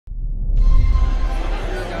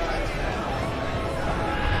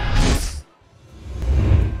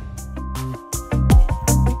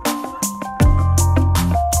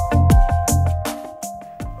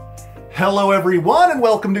Hello everyone and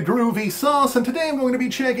welcome to Groovy Sauce, and today I'm going to be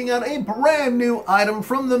checking out a brand new item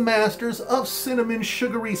from the masters of cinnamon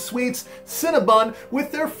sugary sweets, Cinnabon,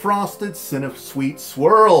 with their frosted CinnaSweet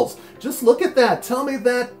Swirls. Just look at that. Tell me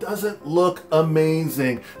that doesn't look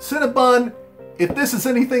amazing. Cinnabon, if this is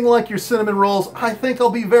anything like your cinnamon rolls, I think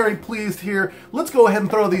I'll be very pleased here. Let's go ahead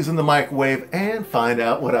and throw these in the microwave and find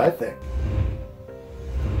out what I think.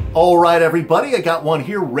 Alright everybody, I got one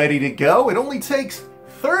here ready to go. It only takes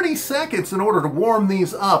 30 seconds in order to warm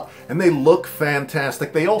these up, and they look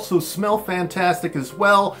fantastic. They also smell fantastic as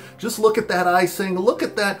well. Just look at that icing. Look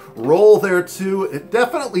at that roll there too. It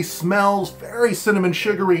definitely smells very cinnamon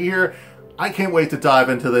sugary here. I can't wait to dive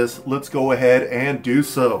into this. Let's go ahead and do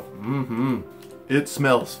so. It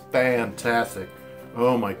smells fantastic.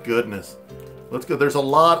 Oh my goodness. Let's go. There's a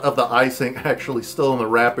lot of the icing actually still in the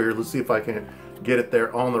wrap here. Let's see if I can get it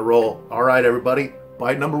there on the roll. All right, everybody.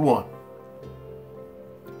 Bite number one.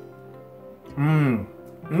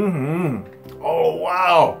 Oh,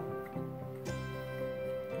 wow.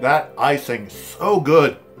 That icing is so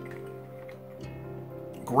good.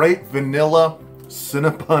 Great vanilla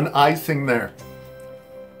Cinnabon icing there.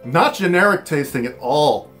 Not generic tasting at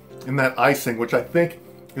all in that icing, which I think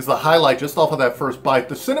is the highlight just off of that first bite.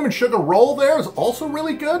 The cinnamon sugar roll there is also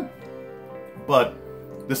really good, but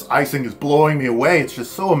this icing is blowing me away. It's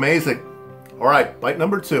just so amazing. All right, bite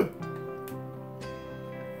number two.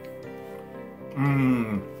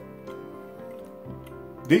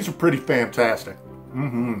 These are pretty fantastic.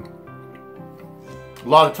 A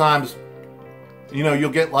lot of times, you know, you'll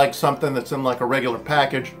get like something that's in like a regular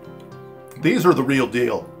package. These are the real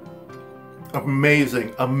deal.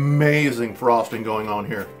 Amazing, amazing frosting going on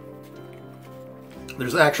here.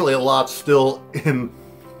 There's actually a lot still in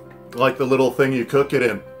like the little thing you cook it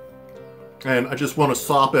in. And I just want to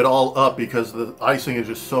sop it all up because the icing is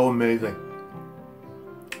just so amazing.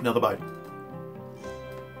 Another bite.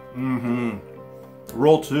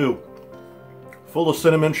 Roll two. Full of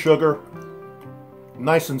cinnamon sugar.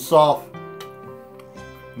 Nice and soft.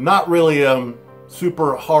 Not really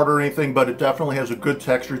super hard or anything, but it definitely has a good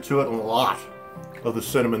texture to it and a lot of the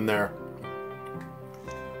cinnamon there.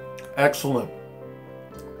 Excellent.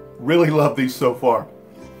 Really love these so far.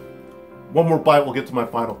 One more bite, we'll get to my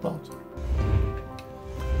final thoughts.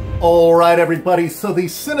 Alright everybody, so the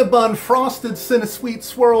Cinnabon Frosted CinnaSweet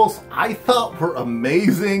Swirls I thought were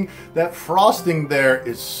amazing. That frosting there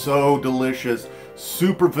is so delicious.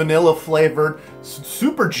 Super vanilla flavored,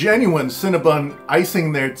 super genuine Cinnabon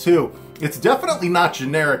icing there too. It's definitely not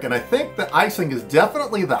generic, and I think the icing is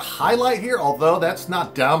definitely the highlight here, although that's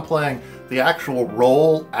not downplaying the actual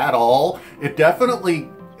roll at all. It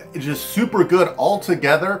definitely is just super good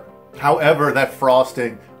altogether. However, that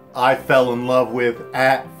frosting I fell in love with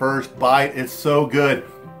at first bite. It's so good.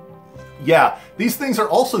 Yeah, these things are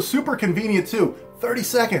also super convenient too. 30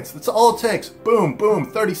 seconds, that's all it takes. Boom,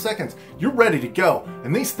 boom, 30 seconds. You're ready to go.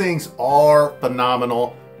 And these things are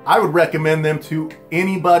phenomenal. I would recommend them to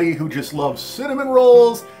anybody who just loves cinnamon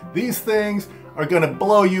rolls. These things are gonna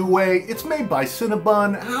blow you away. It's made by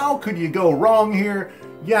Cinnabon. How could you go wrong here?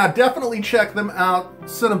 Yeah, definitely check them out.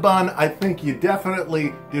 Cinnabon, I think you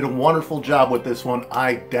definitely did a wonderful job with this one.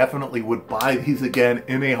 I definitely would buy these again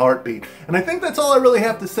in a heartbeat. And I think that's all I really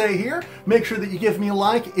have to say here. Make sure that you give me a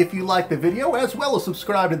like if you like the video, as well as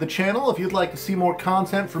subscribe to the channel if you'd like to see more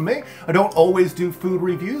content from me. I don't always do food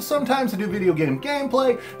reviews. Sometimes I do video game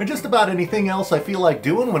gameplay and just about anything else I feel like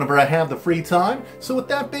doing whenever I have the free time. So with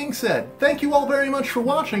that being said, thank you all very much for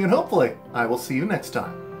watching, and hopefully I will see you next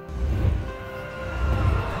time.